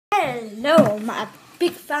Hello, my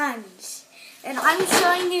big fans, and I'm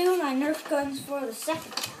showing you my Nerf guns for the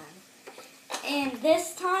second time. And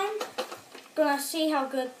this time, gonna see how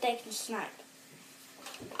good they can snipe.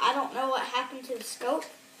 I don't know what happened to the scope,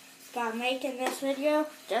 but I'm making this video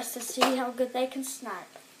just to see how good they can snipe.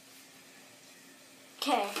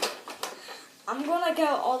 Okay, I'm gonna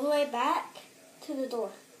go all the way back to the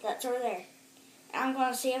door that's over there. And I'm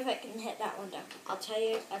gonna see if it can hit that window. I'll tell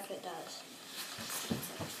you if it does.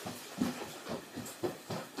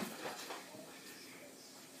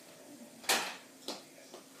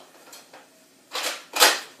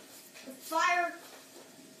 Fire.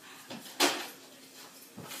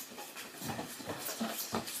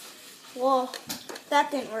 Well,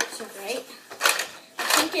 that didn't work so great. I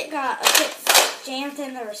think it got a bit jammed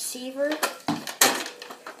in the receiver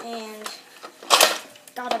and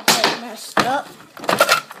got a bit messed up.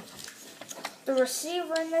 The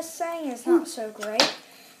receiver in this thing is not so great.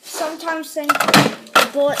 Sometimes the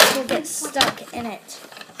bullets will get stuck in it.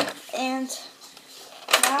 And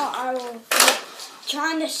now I will be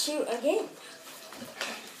trying to shoot again.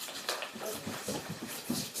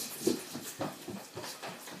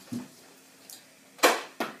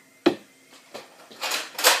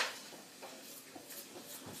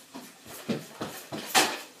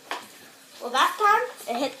 Well, that time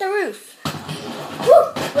it hit the roof,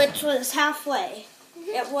 which was halfway.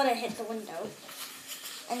 It would have hit the window.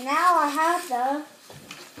 And now I have the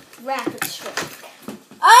rapid strike.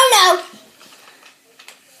 Oh no!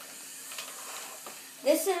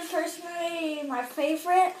 This is personally my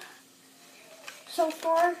favorite so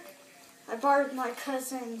far. I borrowed my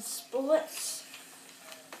cousin's bullets.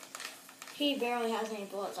 He barely has any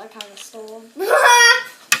bullets. I kind of stole them. That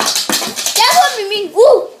would be mean.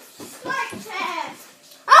 Woo! Snipe test!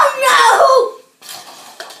 Oh no!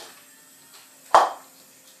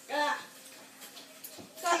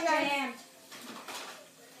 Got jammed.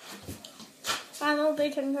 I will be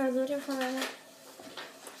taking care of the video for a minute.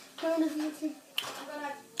 I'm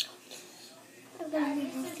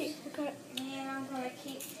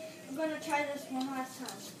gonna try this one last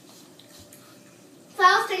time. So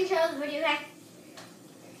I'll take care of the video, okay?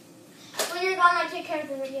 When you're gone, I take care of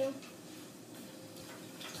the video.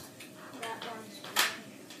 That one's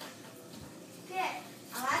Okay,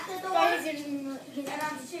 I'm at the door, and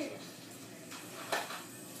I'm shooting.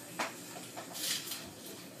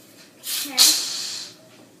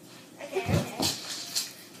 Okay.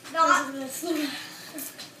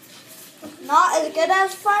 Not as good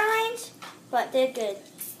as fire range, but did good.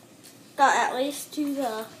 Got at least to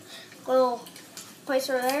the little place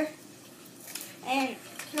over there. And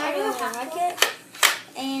I really like it.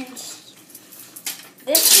 And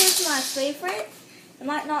this is my favorite. It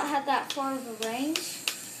might not have that far of a range,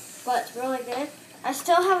 but it's really good. I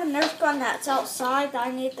still have a Nerf gun that's outside that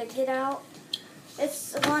I need to get out.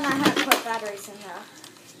 It's the one I have to put batteries in though.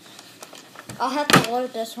 I'll have to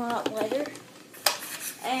load this one up later.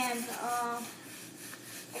 And I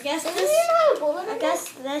guess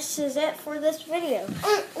this is it for this video.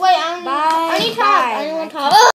 Wait, I need to talk.